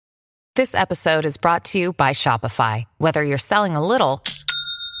This episode is brought to you by Shopify. Whether you're selling a little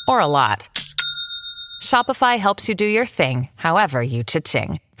or a lot, Shopify helps you do your thing, however you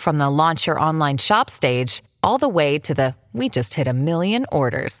cha-ching. From the launch your online shop stage, all the way to the we just hit 1 million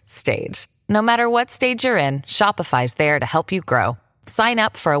orders stage. No matter what stage you're in, Shopify's there to help you grow. Sign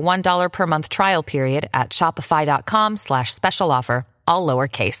up for a $1 per month trial period at shopify.com/special offer, all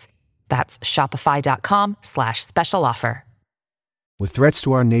lowercase. That's shopify.com/special offer. With threats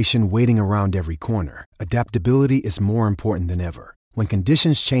to our nation waiting around every corner, adaptability is more important than ever. When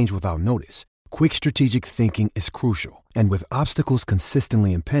conditions change without notice, quick strategic thinking is crucial. And with obstacles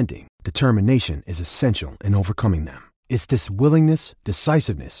consistently impending, determination is essential in overcoming them. It's this willingness,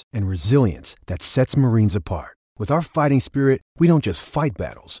 decisiveness, and resilience that sets Marines apart. With our fighting spirit, we don't just fight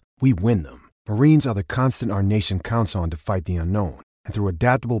battles, we win them. Marines are the constant our nation counts on to fight the unknown. And through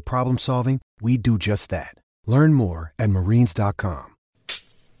adaptable problem solving, we do just that. Learn more at marines.com.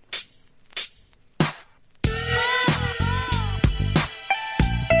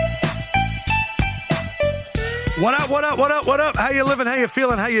 What up, what up, what up, what up? How you living, how you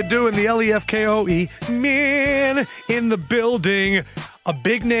feeling, how you doing? The Lefkoe man in the building. A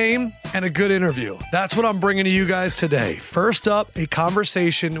big name and a good interview. That's what I'm bringing to you guys today. First up, a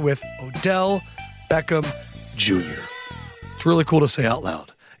conversation with Odell Beckham Jr. It's really cool to say out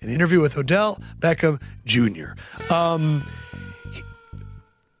loud. An interview with Odell Beckham Jr.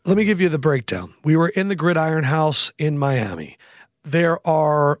 Let me give you the breakdown. We were in the Gridiron House in Miami. There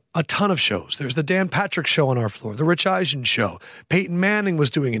are a ton of shows. There's the Dan Patrick Show on our floor, the Rich Eisen Show. Peyton Manning was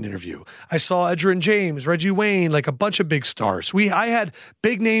doing an interview. I saw Edgerrin James, Reggie Wayne, like a bunch of big stars. I had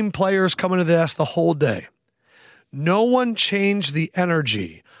big name players coming to this the whole day. No one changed the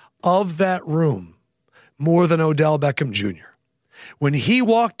energy of that room more than Odell Beckham Jr. When he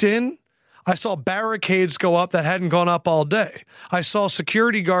walked in, I saw barricades go up that hadn't gone up all day. I saw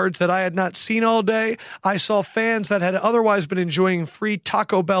security guards that I had not seen all day. I saw fans that had otherwise been enjoying free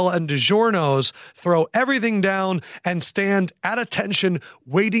Taco Bell and DiGiorno's throw everything down and stand at attention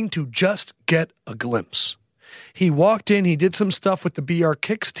waiting to just get a glimpse. He walked in, he did some stuff with the BR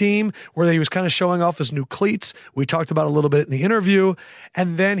Kicks team where he was kind of showing off his new cleats. We talked about it a little bit in the interview.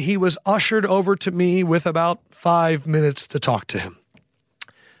 And then he was ushered over to me with about 5 minutes to talk to him.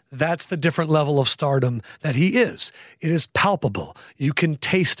 That's the different level of stardom that he is. It is palpable. You can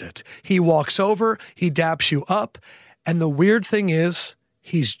taste it. He walks over, he daps you up, and the weird thing is,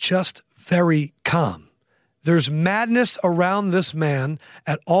 he's just very calm. There's madness around this man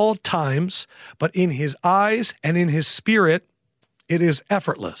at all times, but in his eyes and in his spirit, it is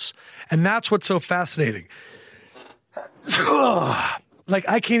effortless. And that's what's so fascinating. Like,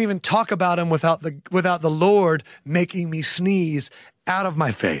 I can't even talk about him without the Lord making me sneeze out of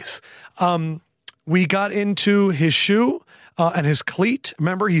my face. We got into his shoe and his cleat.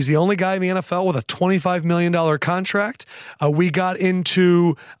 Remember, he's the only guy in the NFL with a $25 million contract. We got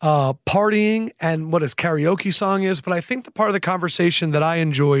into partying and what his karaoke song is. But I think the part of the conversation that I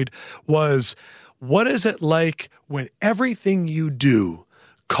enjoyed was, what is it like when everything you do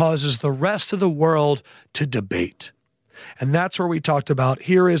causes the rest of the world to debate? And that's where we talked about.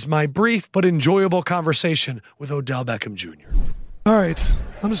 Here is my brief but enjoyable conversation with Odell Beckham Jr. All right,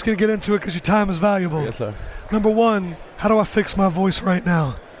 I'm just going to get into it because your time is valuable. Yes, sir. Number one, how do I fix my voice right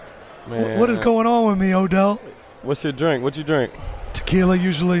now? Man, what is going on with me, Odell? What's your drink? What you drink? Tequila,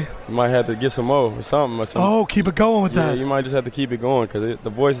 usually. You might have to get some more or something. Oh, keep it going with that. Yeah, you might just have to keep it going because the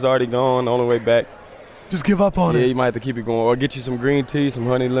voice is already gone, the only way back. Just give up on it. Yeah, you might have to keep it going. Or get you some green tea, some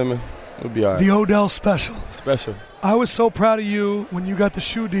honey lemon. It'll be all right. The Odell special. Special. I was so proud of you when you got the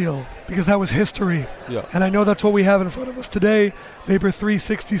shoe deal because that was history. Yeah. And I know that's what we have in front of us today, Vapor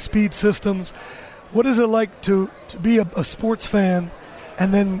 360 speed systems. What is it like to be a sports fan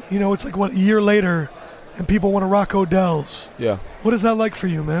and then, it's like, a year later and people want to rock Odell's? Yeah. What is that like for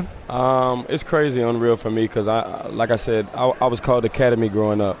you, man? It's crazy, unreal for me because, like I said, I was called Academy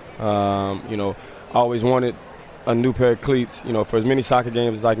growing up. I always wanted a new pair of cleats, for as many soccer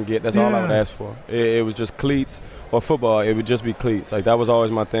games as I can get. That's all I would ask for. It was just cleats. Or football, it would just be cleats. Like, that was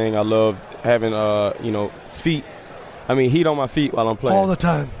always my thing. I loved having, feet. Heat on my feet while I'm playing. All the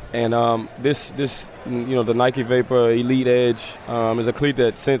time. And this, the Nike Vapor Elite Edge is a cleat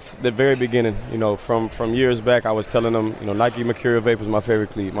that since the very beginning, from years back, I was telling them, Nike Mercurial Vapor is my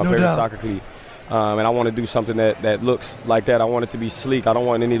favorite cleat, my favorite soccer cleat. And I want to do something that looks like that. I want it to be sleek. I don't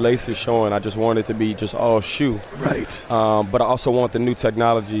want any laces showing. I just want it to be just all shoe. Right. But I also want the new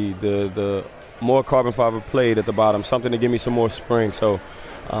technology, the more carbon fiber plate at the bottom, something to give me some more spring. So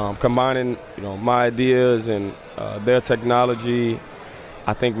combining, my ideas and their technology,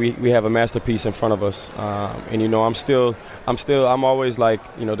 I think we have a masterpiece in front of us. And, you know, I'm always like,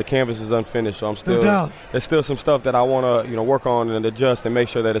 you know, the canvas is unfinished. So there's still some stuff that I want to, you know, work on and adjust and make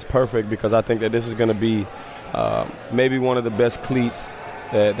sure that it's perfect, because I think that this is going to be maybe one of the best cleats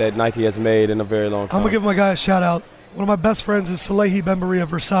that Nike has made in a very long time. I'm going to give my guy a shout out. One of my best friends is Salehi Bembury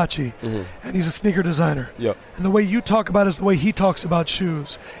of Versace, and he's a sneaker designer. Yep. And the way you talk about it is the way he talks about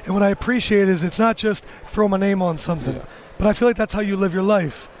shoes. And what I appreciate is it's not just throw my name on something, but I feel like that's how you live your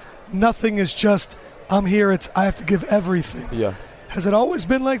life. Nothing is just, I'm here, it's I have to give everything. Yeah. Has it always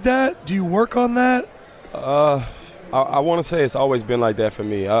been like that? Do you work on that? I want to say it's always been like that for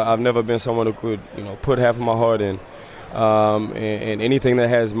me. I've never been someone who could, you know, put half of my heart in. And anything that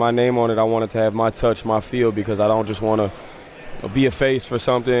has my name on it, I want it to have my touch, my feel, because I don't just want to be a face for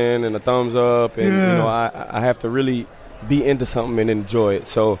something and a thumbs up. And, you know, I have to really be into something and enjoy it.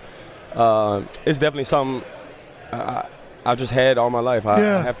 So it's definitely something I've just had all my life. I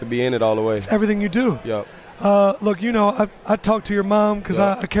have to be in it all the way. It's everything you do. Yep. Look, you know, I talk to your mom because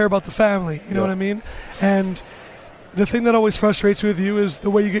I care about the family. You know what I mean? And the thing that always frustrates me with you is the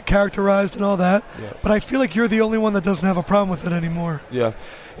way you get characterized and all that. Yeah. But I feel like you're the only one that doesn't have a problem with it anymore. Yeah.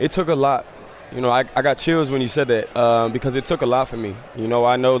 It took a lot. You know, I got chills when you said that because it took a lot for me. You know,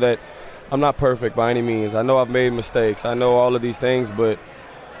 I know that I'm not perfect by any means. I know I've made mistakes. I know all of these things, but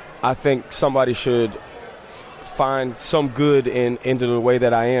I think somebody should find some good into the way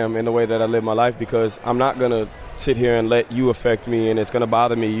that I am, in the way that I live my life, because I'm not going to sit here and let you affect me and it's going to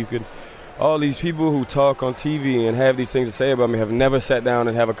bother me. All these people who talk on TV and have these things to say about me have never sat down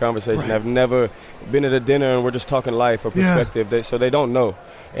and have a conversation, have never been at a dinner and we're just talking life or perspective. So they don't know.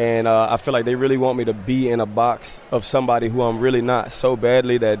 And I feel like they really want me to be in a box of somebody who I'm really not, so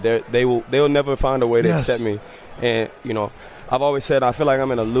badly that they'll never find a way to accept me. And, you know, I've always said I feel like I'm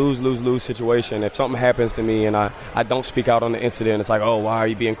in a lose-lose-lose situation. If something happens to me and I don't speak out on the incident, it's like, oh, why are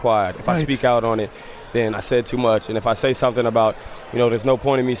you being quiet? If I speak out on it, then I said too much. And if I say something about, you know, there's no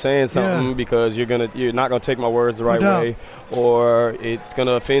point in me saying something because you're not gonna take my words the right way, or it's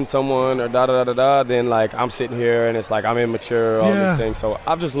gonna offend someone, or da-da-da-da-da, then, like, I'm sitting here and it's like I'm immature, all these things. So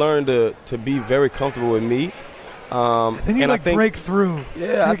I've just learned to be very comfortable with me. And then you break through.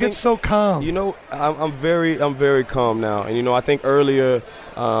 Yeah, and it gets so calm. You know, I'm very calm now. And, you know, I think earlier,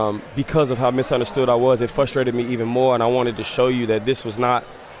 because of how misunderstood I was, it frustrated me even more, and I wanted to show you that this was not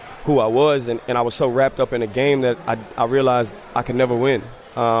who I was, and I was so wrapped up in a game that I realized I could never win.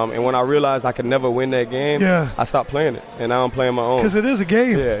 And when I realized I could never win that game, I stopped playing it, and now I'm playing my own. Because it is a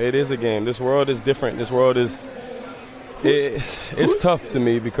game. Yeah, it is a game. This world is different. This world is it's tough to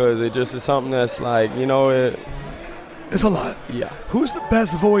me because it just is something that's like, you know, it's a lot. Yeah. Who's the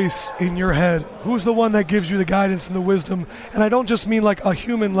best voice in your head? Who's the one that gives you the guidance and the wisdom? And I don't just mean like a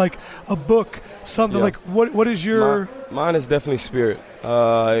human, like a book, something like what is your? Mine is definitely spirit.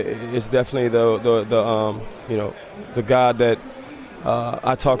 It's definitely the you know, the God that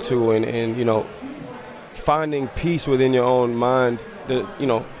I talk to, and you know, finding peace within your own mind. You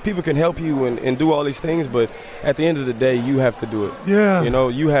know, people can help you and do all these things, but at the end of the day, you have to do it. Yeah. You know,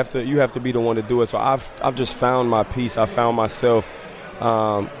 you have to be the one to do it. So I've just found my peace. I found myself,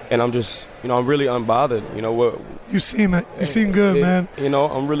 and I'm just, you know, I'm really unbothered. You know what? You seem it. You seem good, man. You know,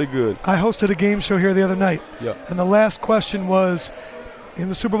 I'm really good. I hosted a game show here the other night. Yeah. And the last question was, in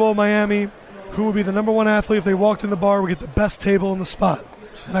the Super Bowl Miami, who would be the number one athlete if they walked in the bar would get the best table in the spot?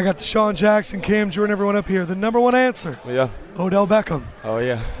 And I got Deshaun Jackson, Cam Jordan, everyone up here. The number one answer. Yeah. Odell Beckham. Oh,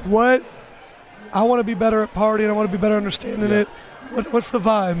 yeah. What? I want to be better at partying. I want to be better understanding it. What's the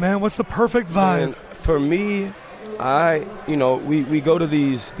vibe, man? What's the perfect vibe? And for me, you know, we go to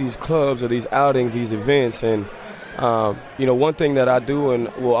these clubs or these outings, these events, and you know, one thing that I do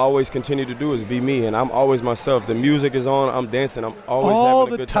and will always continue to do is be me, and I'm always myself. The music is on, I'm dancing, I'm always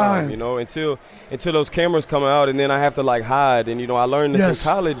having a good time, you know, until those cameras come out, and then I have to like hide. And, you know, I learned this in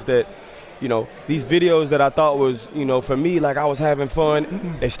college that, you know, these videos that I thought was, you know, for me, like I was having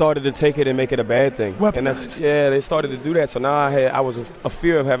fun, they started to take it and make it a bad thing. Weaponized. And that's, they started to do that. So now I was a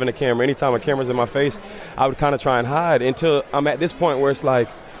fear of having a camera. Anytime a camera's in my face, I would kind of try and hide until I'm at this point where it's like,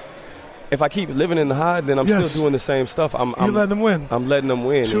 if I keep living in the hide, then I'm still doing the same stuff. I'm letting them win. I'm letting them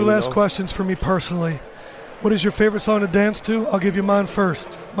win. Two last questions for me personally. What is your favorite song to dance to? I'll give you mine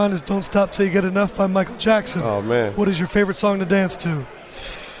first. Mine is Don't Stop Till You Get Enough by Michael Jackson. Oh, man. What is your favorite song to dance to?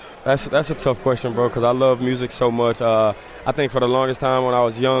 That's a tough question, bro, because I love music so much. I think for the longest time when I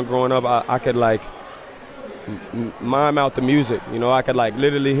was young growing up, I could, like, mime out the music. You know, I could, like,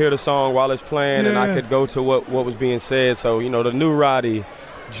 literally hear the song while it's playing, and I could go to what was being said. So, you know, the new Roddy,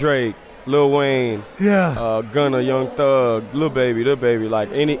 Drake, Lil Wayne, Gunna, Young Thug, Lil Baby,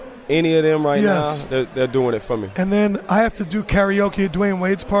 like any of them right Yes. now, they're doing it for me. And then I have to do karaoke at Dwayne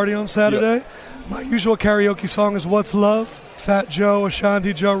Wade's party on Saturday. Yep. My usual karaoke song is What's Love, Fat Joe,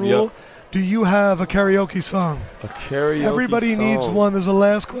 Ashanti, Ja Rule. Yep. Do you have a karaoke song? A karaoke Everybody song. needs one. There's a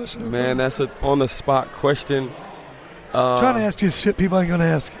last question. Man, that's an on-the-spot question. Trying to ask you shit people ain't going to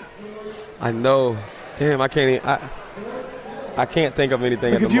ask you. I know. Damn, I can't even, I can't think of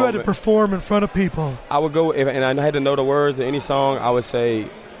anything Like at the if you moment. had to perform in front of people. I would go, and I had to know the words of any song, I would say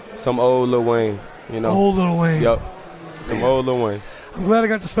some old Lil Wayne, you know. Old Lil Wayne. Yep. Some old Lil Wayne. I'm glad I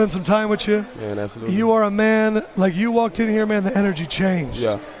got to spend some time with you. Man, absolutely. You are a man, like you walked in here, man, the energy changed.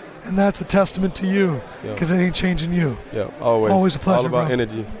 Yeah. And that's a testament to you because it ain't changing you. Yeah, always. Always a pleasure, All about bro.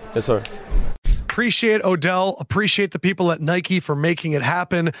 energy. Yes, sir. Appreciate Odell. Appreciate the people at Nike for making it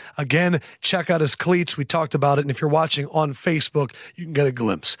happen. Again, check out his cleats. We talked about it. And if you're watching on Facebook, you can get a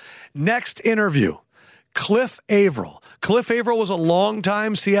glimpse. Next interview, Cliff Avril. Cliff Avril was a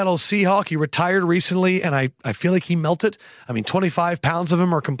longtime Seattle Seahawk. He retired recently, and I feel like he melted. I mean, 25 pounds of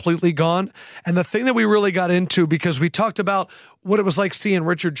him are completely gone. And the thing that we really got into, because we talked about what it was like seeing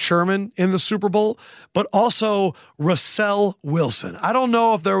Richard Sherman in the Super Bowl, but also Russell Wilson. I don't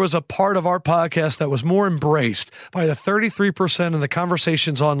know if there was a part of our podcast that was more embraced by the 33% in the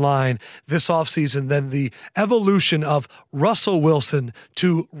conversations online this offseason than the evolution of Russell Wilson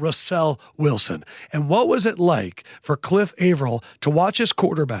to Russell Wilson. And what was it like for Cliff Avril to watch his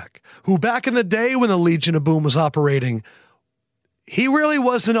quarterback, who back in the day when the Legion of Boom was operating, he really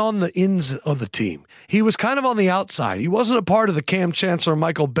wasn't on the ins of the team. He was kind of on the outside. He wasn't a part of the Cam Chancellor,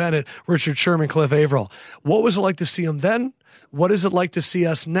 Michael Bennett, Richard Sherman, Cliff Avril. What was it like to see him then? What is it like to see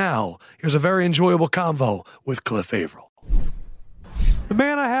us now? Here's a very enjoyable convo with Cliff Avril. The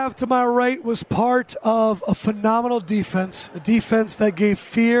man I have to my right was part of a phenomenal defense, a defense that gave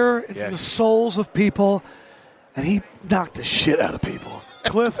fear into the souls of people, and he knocked the shit out of people.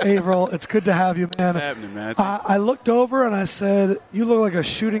 Cliff Avril, it's good to have you, man. What's happening, man? I looked over and I said, you look like a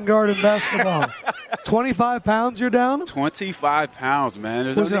shooting guard in basketball. 25 pounds you're down? 25 pounds, man.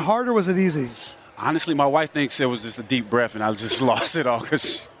 Was it hard or was it easy? Honestly, my wife thinks it was just a deep breath, and I just lost it all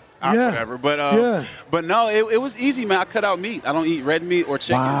because whatever. But no, it was easy, man. I cut out meat. I don't eat red meat or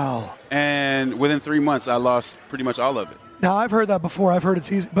chicken. Wow. And within 3 months, I lost pretty much all of it. Now, I've heard that before. I've heard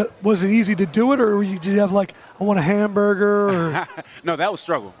it's easy. But was it easy to do it, or did you have like, I want a hamburger? Or? No, that was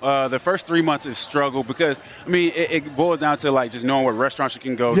struggle. The first 3 months is struggle because, I mean, it boils down to like just knowing what restaurants you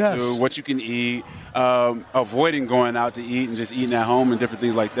can go to, what you can eat, avoiding going out to eat and just eating at home and different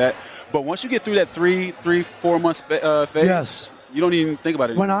things like that. But once you get through that 4 months phase, you don't even think about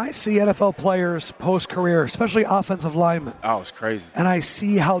it anymore. When I see NFL players post-career, especially offensive linemen. Oh, it's crazy. And I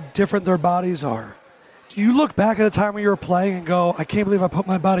see how different their bodies are. Do you look back at the time when you were playing and go, I can't believe I put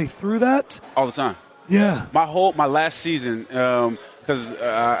my body through that? All the time. Yeah. My last season, because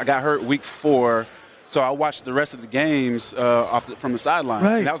I got hurt week 4, so I watched the rest of the games from the sidelines.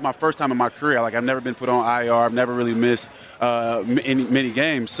 Right. And that was my first time in my career. Like, I've never been put on IR. I've never really missed many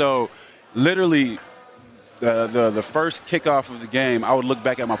games. So, literally, the first kickoff of the game, I would look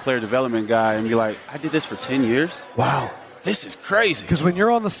back at my player development guy and be like, I did this for 10 years? Wow. This is crazy. Because when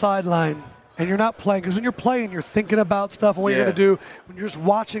you're on the sideline and you're not playing, because when you're playing, you're thinking about stuff and what you're going to do. When you're just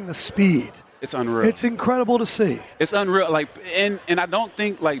watching the speed, it's unreal. It's incredible to see. It's unreal. Like, and I don't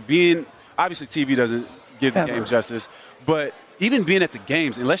think like being obviously TV doesn't give the game justice, but even being at the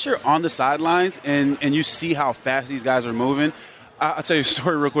games, unless you're on the sidelines and you see how fast these guys are moving, I'll tell you a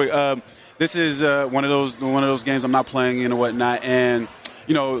story real quick. This is one of those games I'm not playing in and whatnot, and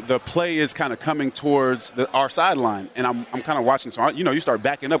you know the play is kind of coming towards our sideline, and I'm kind of watching. So you start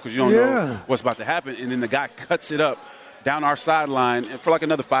backing up because you don't know what's about to happen, and then the guy cuts it up down our sideline for like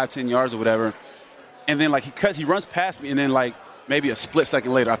another 5-10 yards or whatever, and then like he runs past me, and then like maybe a split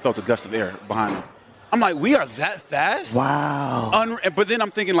second later, I felt a gust of air behind him. I'm like, we are that fast? Wow. But then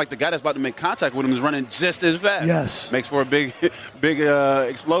I'm thinking, like, the guy that's about to make contact with him is running just as fast. Yes. Makes for a big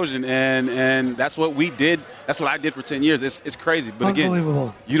explosion. And that's what we did. That's what I did for 10 years. It's crazy. But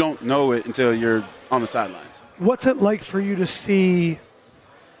again, you don't know it until you're on the sidelines. What's it like for you to see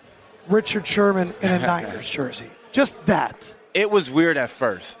Richard Sherman in a Niners jersey? Just that. It was weird at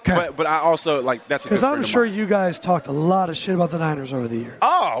first, but I also, like, that's a good friend of mine. Because I'm sure you guys talked a lot of shit about the Niners over the years.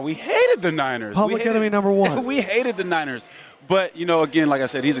 Oh, we hated the Niners. Public enemy number one. We hated the Niners. But, again, like I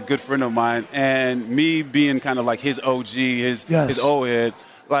said, he's a good friend of mine. And me being kind of like his OG, his old head,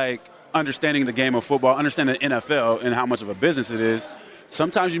 like understanding the game of football, understanding the NFL and how much of a business it is,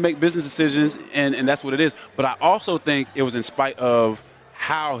 sometimes you make business decisions, and that's what it is. But I also think it was in spite of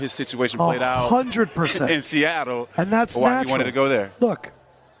how his situation played out 100% in Seattle, and that's why natural. he wanted to go there. Look,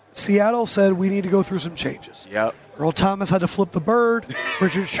 Seattle said we need to go through some changes. Yep. Earl Thomas had to flip the bird.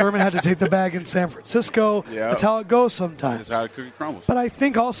 Richard Sherman had to take the bag in San Francisco. Yep. That's how it goes sometimes. That's how the cookie crumbles. But I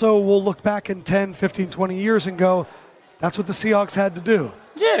think also we'll look back in 10, 15, 20 years and go, that's what the Seahawks had to do.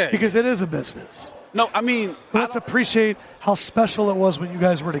 Yeah. Because it is a business. No, I mean, let's appreciate how special it was when you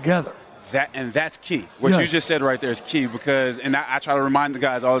guys were together. That's key. What you just said right there is key because, and I try to remind the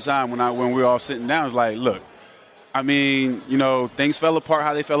guys all the time when we're all sitting down, it's like, look, I mean, you know, things fell apart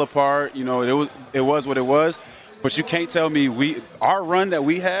how they fell apart. You know, it was what it was. But you can't tell me our run that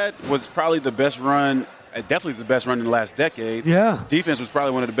we had was probably the best run, definitely the best run in the last decade. Yeah. Defense was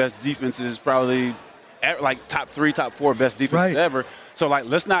probably one of the best defenses, probably like top 3, top 4 best defenses ever. So like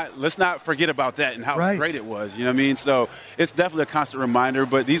let's not forget about that and how great it was. You know what I mean? So it's definitely a constant reminder.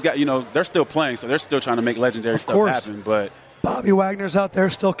 But these guys, you know, they're still playing, so they're still trying to make legendary stuff happen. But Bobby Wagner's out there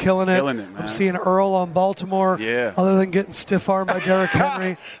still killing it. Man. I'm seeing Earl on Baltimore. Yeah. Other than getting stiff-armed by Derrick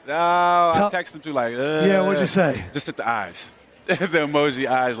Henry. No, I texted him too like, yeah, what'd you say? Just at the eyes. The emoji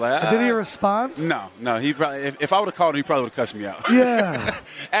eyes like. Did he respond? No. He probably, if I would have called him, he probably would have cussed me out. Yeah.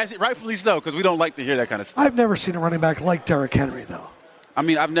 Rightfully so, because we don't like to hear that kind of stuff. I've never seen a running back like Derrick Henry, though. I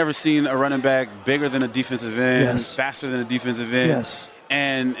mean, I've never seen a running back bigger than a defensive end, faster than a defensive end. Yes.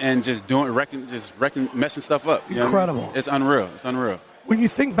 And just messing stuff up. You Incredible. Know what I mean? It's unreal. It's unreal. When you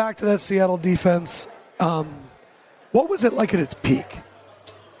think back to that Seattle defense, what was it like at its peak?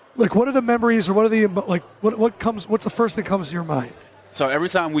 Like, what are the memories, or what are the what's the first thing that comes to your mind? So every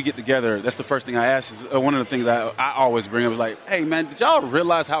time we get together, that's the first thing I ask. Is one of the things I always bring up is like, hey man, did y'all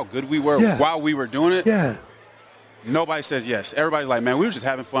realize how good we were while we were doing it? Yeah. Nobody says yes. Everybody's like, man, we were just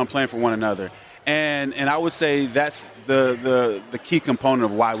having fun playing for one another. And I would say that's the key component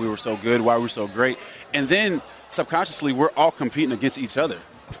of why we were so good, why we were so great. And then subconsciously, we're all competing against each other.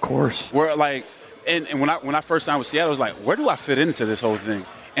 Of course. We're like, and when I first signed with Seattle, I was like, where do I fit into this whole thing?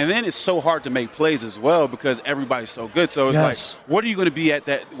 And then it's so hard to make plays as well because everybody's so good. So it's like, what are you going to be at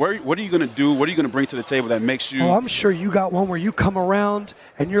that? What are you going to do? What are you going to bring to the table that makes you? Oh, I'm sure you got one where you come around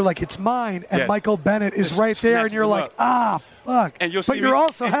and you're like, it's mine. And Michael Bennett is right there. And you're like, fuck. And you'll see but you're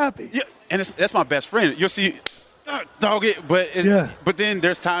also happy. Yeah. And that's my best friend. You'll see, dog it. But then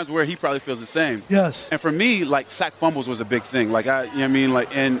there's times where he probably feels the same. Yes. And for me, like sack fumbles was a big thing. Like you know what I mean?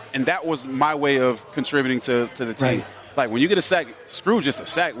 Like, and that was my way of contributing to the team. Right. Like when you get a sack, screw just a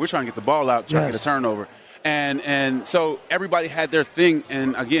sack. We're trying to get the ball out, trying to get a turnover. And so everybody had their thing.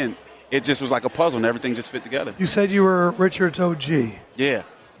 And again, it just was like a puzzle and everything just fit together. You said you were Richard's OG. Yeah.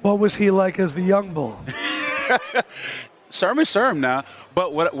 What was he like as the young bull? Sherman's Sherm now.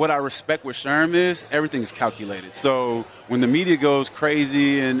 But what I respect with Sherm is everything's calculated. So when the media goes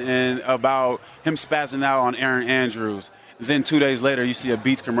crazy and about him spazzing out on Aaron Andrews, then 2 days later you see a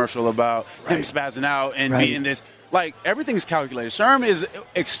Beats commercial about him spazzing out and being this. Like, everything's calculated. Sherm is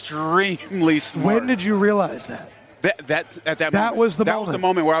extremely smart. When did you realize that? That was the moment. That was the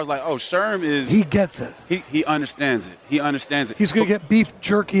moment where I was like, oh, Sherm is... He gets it. He understands it. He understands it. He's going to get beef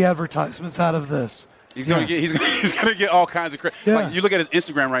jerky advertisements out of this. He's going to get all kinds of credit. Yeah. Like, you look at his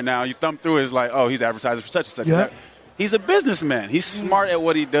Instagram right now, you thumb through it, it's like, oh, he's advertising for such and such. Yeah. He's a businessman. He's smart at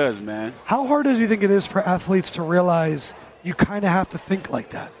what he does, man. How hard do you think it is for athletes to realize you kind of have to think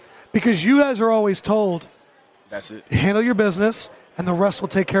like that? Because you guys are always told... That's it. Handle your business, and the rest will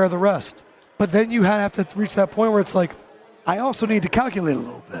take care of the rest. But then you have to reach that point where it's like, I also need to calculate a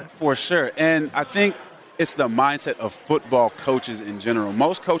little bit. For sure. And I think it's the mindset of football coaches in general.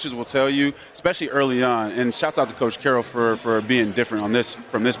 Most coaches will tell you, especially early on, and shouts out to Coach Carroll for being different on this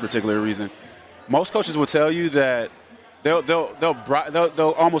from this particular reason. Most coaches will tell you that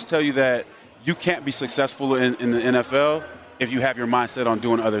they'll almost tell you that you can't be successful in the NFL if you have your mindset on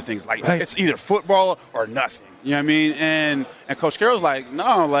doing other things. Like, it's either football or nothing. You know what I mean? And Coach Carroll's like,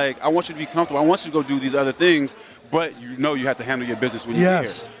 no, like, I want you to be comfortable. I want you to go do these other things, but you know you have to handle your business when you're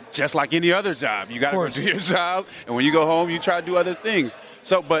here. Just like any other job. You got to go do your job, and when you go home, you try to do other things.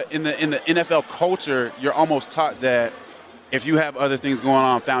 So, but in the NFL culture, you're almost taught that if you have other things going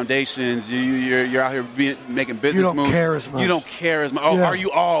on, foundations, you're out here making business moves. You don't care as much. You don't care as much. Oh, are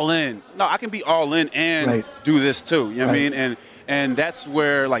you all in? No, I can be all in and do this too. You know what I mean? And that's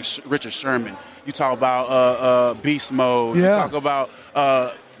where, like, Richard Sherman, you talk about beast mode. You talk about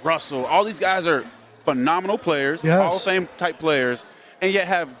Russell. All these guys are phenomenal players, Hall of Fame type players, and yet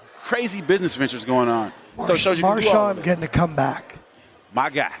have crazy business ventures going on. So it shows you can do all of it. Getting to come back. My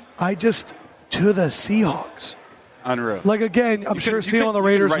guy. To the Seahawks. Unreal. Like, again, I'm sure seeing on the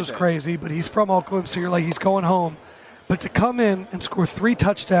Raiders was crazy, but he's from Oakland, so you're like, he's going home. But to come in and score 3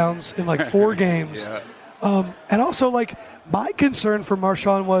 touchdowns in like 4 games. And also, like, my concern for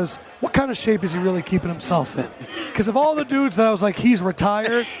Marshawn was, what kind of shape is he really keeping himself in? Because of all the dudes that I was like, he's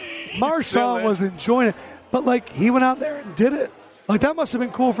retired, Marshawn was enjoying it. But, like, he went out there and did it. Like, that must have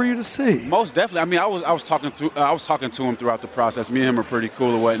been cool for you to see. Most definitely. I mean, I was talking to him throughout the process. Me and him are pretty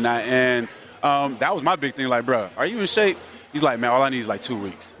cool and whatnot. And that was my big thing. Like, bro, are you in shape? He's like, man, all I need is like 2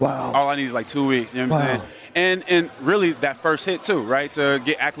 weeks. Wow. All I need is like 2 weeks. You know what I'm saying? And really that first hit too, right? To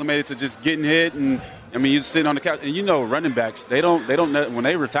get acclimated to just getting hit. And I mean, you're sitting on the couch, and you know, running backs, they don't when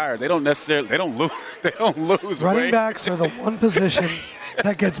they retire, they don't lose. Running backs are the one position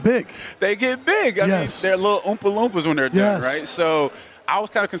that gets big. They get big. I mean, they're little Oompa Loompas when they're done, right? So I was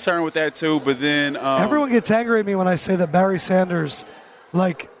kind of concerned with that too, but then everyone gets angry at me when I say that Barry Sanders,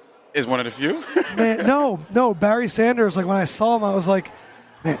 like, is one of the few. Man, no, Barry Sanders. Like, when I saw him, I was like,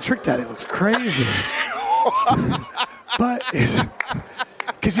 man, Trick Daddy looks crazy. But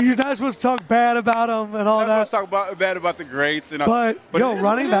because you're not supposed to talk bad about him and all that. Not supposed to talk bad about the greats and but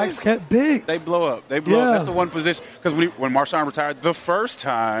running backs get big. They blow up. That's the one position. Because when Marshawn retired the first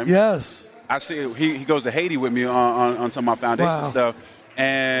time, I see he goes to Haiti with me on some of my foundation stuff,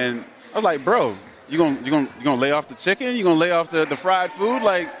 and I was like, bro, you gonna lay off the chicken? You gonna lay off the fried food?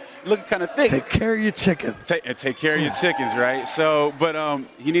 Like, looking kind of thick. Take care of your chickens. Take care of your chickens, right? So, but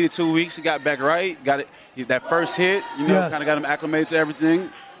he needed 2 weeks. He got back right. Got it. That first hit, kind of got him acclimated to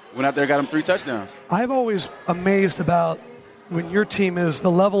everything. Went out there, got him 3 touchdowns. I've always amazed about when your team is the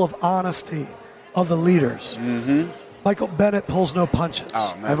level of honesty of the leaders. Mm-hmm. Michael Bennett pulls no punches.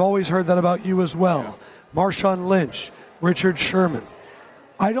 Oh, man. I've always heard that about you as well. Marshawn Lynch, Richard Sherman.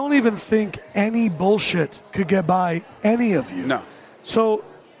 I don't even think any bullshit could get by any of you. No. So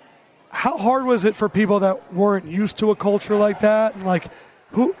how hard was it for people that weren't used to a culture like that? And like,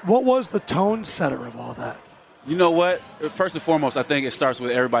 what was the tone setter of all that? You know what? First and foremost, I think it starts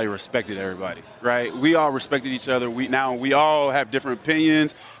with everybody respected everybody, right? We all respected each other. We all have different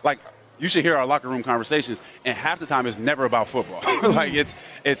opinions. Like, you should hear our locker room conversations, and half the time it's never about football. Like,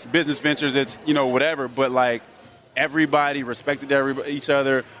 it's business ventures, it's, whatever. But, like, everybody respected each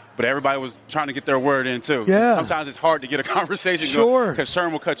other, but everybody was trying to get their word in, too. Yeah. Sometimes it's hard to get a conversation going because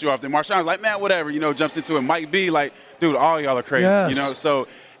Sherman will cut you off. Then Marshawn's like, man, whatever, jumps into it. Mike B, like, dude, all y'all are crazy, So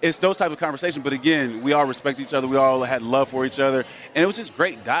it's those type of conversations. But, again, we all respect each other. We all had love for each other. And it was just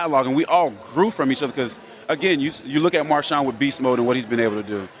great dialogue, and we all grew from each other because, again, you look at Marshawn with beast mode and what he's been able to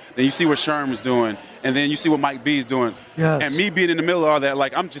do. Then you see what Sherman's doing, and then you see what Mike B's doing. Yes. And me being in the middle of all that,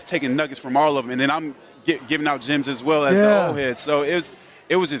 like, I'm just taking nuggets from all of them, and then I'm giving out gems as well as the old heads. So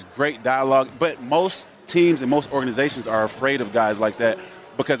it was just great dialogue. But most teams and most organizations are afraid of guys like that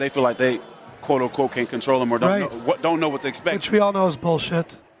because they feel like they, quote unquote, can't control them or don't know what to expect. Which we all know is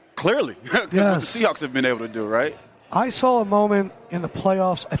bullshit. Clearly, because what the Seahawks have been able to do, right? I saw a moment in the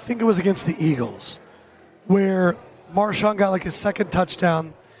playoffs, I think it was against the Eagles, where Marshawn got like his second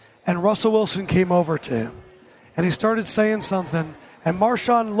touchdown, and Russell Wilson came over to him, and he started saying something, and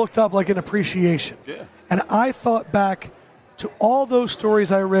Marshawn looked up like an appreciation. Yeah. And I thought back to all those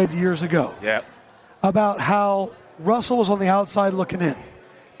stories I read years ago about how Russell was on the outside looking in.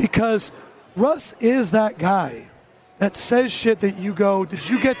 Because Russ is that guy that says shit that you go, did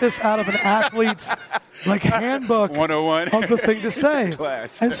you get this out of an athlete's handbook 101 of the thing to say?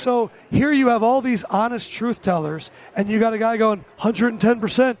 Class. And so here you have all these honest truth tellers, and you got a guy going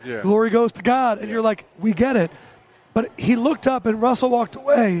 110%, glory goes to God. And you're like, we get it. But he looked up, and Russell walked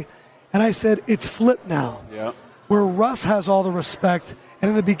away, and I said, it's flipped now. Yeah. Where Russ has all the respect, and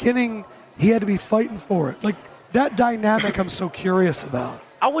in the beginning, he had to be fighting for it. Like, that dynamic I'm so curious about.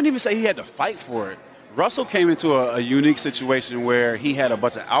 I wouldn't even say he had to fight for it. Russell came into a unique situation where he had a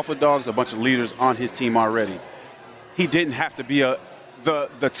bunch of alpha dogs, a bunch of leaders on his team already. He didn't have to be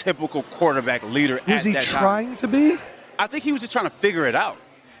the typical quarterback leader at that time. Was he trying to be? I think he was just trying to figure it out.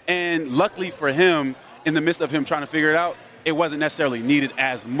 And luckily for him, in the midst of him trying to figure it out, it wasn't necessarily needed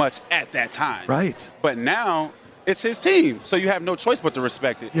as much at that time. Right. But now it's his team, so you have no choice but to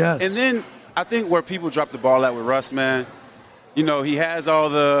respect it. Yes. And then I think where people drop the ball at with Russ, man, he has all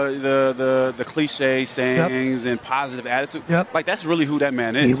the cliche sayings and positive attitude. Yep. Like, that's really who that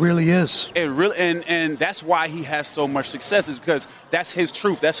man is. He really is. It really, and that's why he has so much success, is because that's his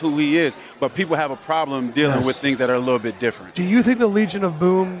truth. That's who he is. But people have a problem dealing with things that are a little bit different. Do you think the Legion of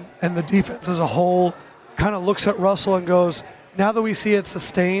Boom and the defense as a whole kind of looks at Russell and goes, now that we see it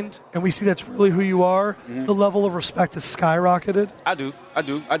sustained and we see that's really who you are, the level of respect has skyrocketed? I do. I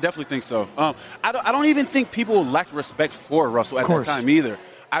definitely think so. I don't even think people lack respect for Russell at that time either.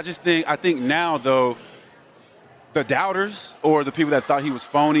 I think now, though, the doubters or the people that thought he was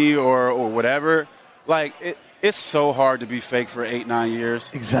phony or whatever, like, It's so hard to be fake for 8-9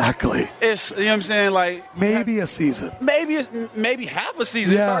 years. Exactly. It's, you know what I'm saying? Like maybe a season. Maybe half a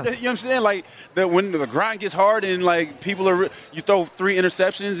season. Yeah. It's hard to, you know what I'm saying? Like when the grind gets hard and like you throw 3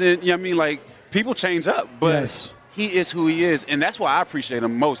 interceptions and, you know what I mean? Like people change up, but yes. He is who he is. And that's why I appreciate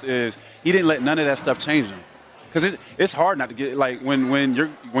him most is he didn't let none of that stuff change him. Because it's hard not to get, like, when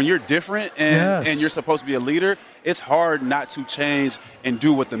you're different and you're supposed to be a leader, it's hard not to change and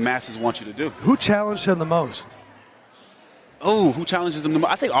do what the masses want you to do. Who challenged him the most? Oh, who challenges him the most?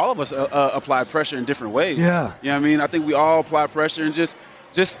 I think all of us apply pressure in different ways. Yeah. You know what I mean? I think we all apply pressure and just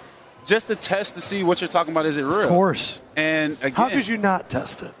to test to see what you're talking about. Is it real? Of course. And again, how could you not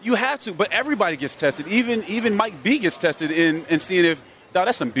test it? You have to, but everybody gets tested. Even Mike B gets tested in seeing if, no,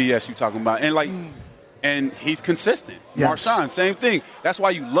 that's some BS you talking about. And, like, and he's consistent. Yes. Marshawn, same thing. That's why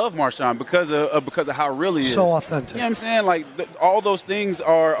you love Marshawn because of how real he is. So authentic. You know what I'm saying? Like all those things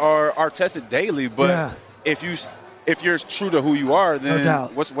are tested daily. But if you're true to who you are, then no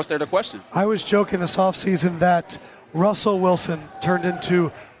doubt. What's there to question? I was joking this offseason that Russell Wilson turned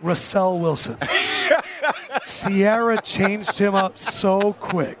into Russell Wilson. Sierra changed him up so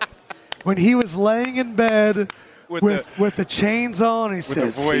quick. When he was laying in bed with the chains on, he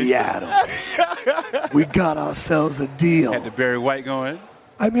said, Seattle, we got ourselves a deal. Had the Barry White going.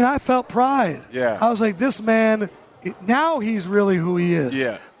 I mean, I felt pride. Yeah. I was like, this man, now he's really who he is.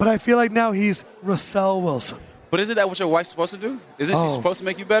 Yeah. But I feel like now he's Russell Wilson. But isn't that what your wife's supposed to do? Isn't she supposed to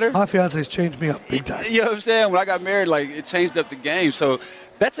make you better? My fiance's changed me up big time. You know what I'm saying? When I got married, like, it changed up the game. So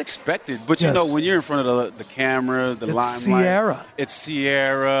that's expected. But, you know, when you're in front of the cameras, the limelight. It's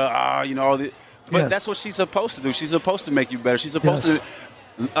Sierra, you know, all the. But that's what she's supposed to do. She's supposed to make you better. She's supposed to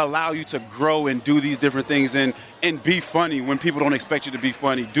allow you to grow and do these different things and be funny when people don't expect you to be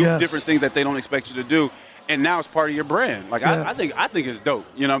funny. Do different things that they don't expect you to do. And now it's part of your brand. Like I think it's dope.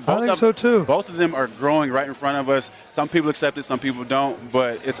 You know, I think so too. Both of them are growing right in front of us. Some people accept it, some people don't.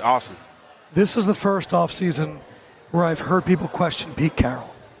 But it's awesome. This is the first offseason where I've heard people question Pete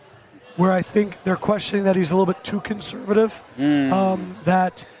Carroll, where I think they're questioning that he's a little bit too conservative,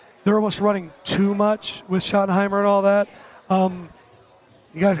 that they're almost running too much with Schottenheimer and all that.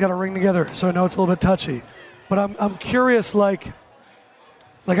 You guys got to ring together, so I know it's a little bit touchy. But I'm curious, like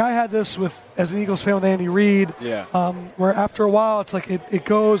I had this as an Eagles fan with Andy Reid, where after a while it's like it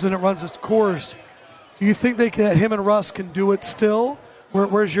goes and it runs its course. Do you think that him and Russ can do it still?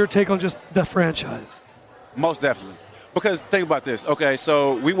 Where's your take on just the franchise? Most definitely. Because think about this. Okay,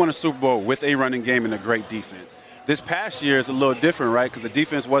 so we won a Super Bowl with a running game and a great defense. This past year is a little different, right? Because the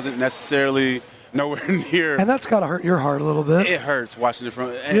defense wasn't necessarily nowhere near. And that's got to hurt your heart a little bit. It hurts watching it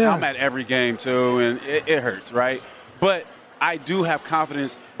from. And I'm at every game, too, and it hurts, right? But I do have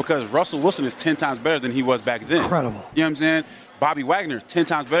confidence because Russell Wilson is 10 times better than he was back then. Incredible. You know what I'm saying? Bobby Wagner, 10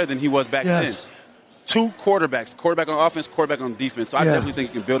 times better than he was back then. 2 quarterbacks, quarterback on offense, quarterback on defense. So I definitely think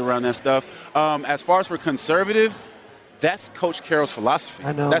you can build around that stuff. As far as for conservative, that's Coach Carroll's philosophy.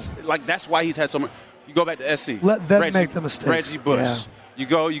 I know. That's why he's had so much. You go back to SC. Let them make the mistakes. Reggie Bush.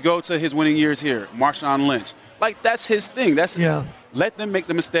 Yeah. You go to his winning years here. Marshawn Lynch. Like, that's his thing. Let them make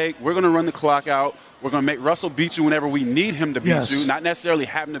the mistake. We're going to run the clock out. We're going to make Russell beat you whenever we need him to beat you, not necessarily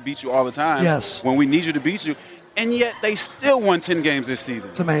having to beat you all the time. Yes. When we need you to beat you. And yet they still won 10 games this season.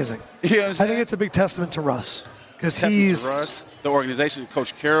 It's amazing. You know what I'm saying? I think it's a big testament to Russ. Because he's Russ, the organization,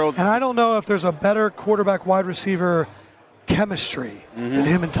 Coach Carroll. And I don't know if there's a better quarterback wide receiver chemistry than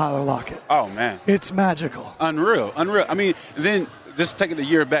him and Tyler Lockett. Oh, man. It's magical. Unreal. I mean, then just taking a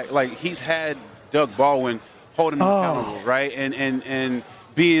year back, like he's had Doug Baldwin holding him accountable, right? And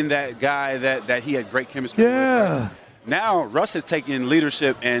being that guy that he had great chemistry with. Right? Now, Russ has taken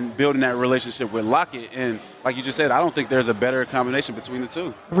leadership and building that relationship with Lockett. And like you just said, I don't think there's a better combination between the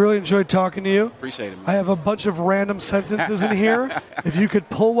two. I've really enjoyed talking to you. Appreciate it, man. I have a bunch of random sentences in here. If you could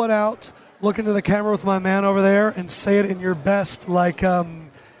pull one out, look into the camera with my man over there, and say it in your best, like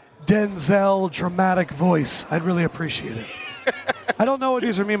Denzel dramatic voice, I'd really appreciate it. I don't know what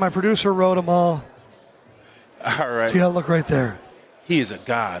these are. Me, my producer wrote them all. All right. So you gotta look right there. He is a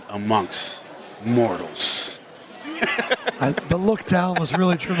god amongst mortals. The look down was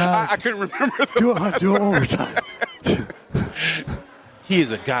really dramatic. I couldn't remember. Do it one more time. He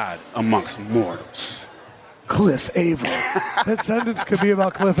is a god amongst mortals. Cliff Avril. That sentence could be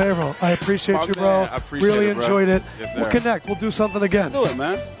about Cliff Avril. I appreciate you, bro. I appreciate really it, bro. enjoyed it. Yes, we'll connect. We'll do something again. Let's do it,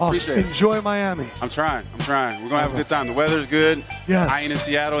 man. Awesome. Enjoy Miami. I'm trying. We're going to have a good time. The weather's good. Yes. I ain't in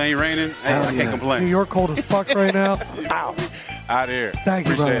Seattle. Ain't raining. Hey, I can't complain. New York cold as fuck right now. Ow. Out here. Thank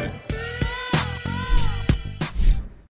you, Appreciate brother. it.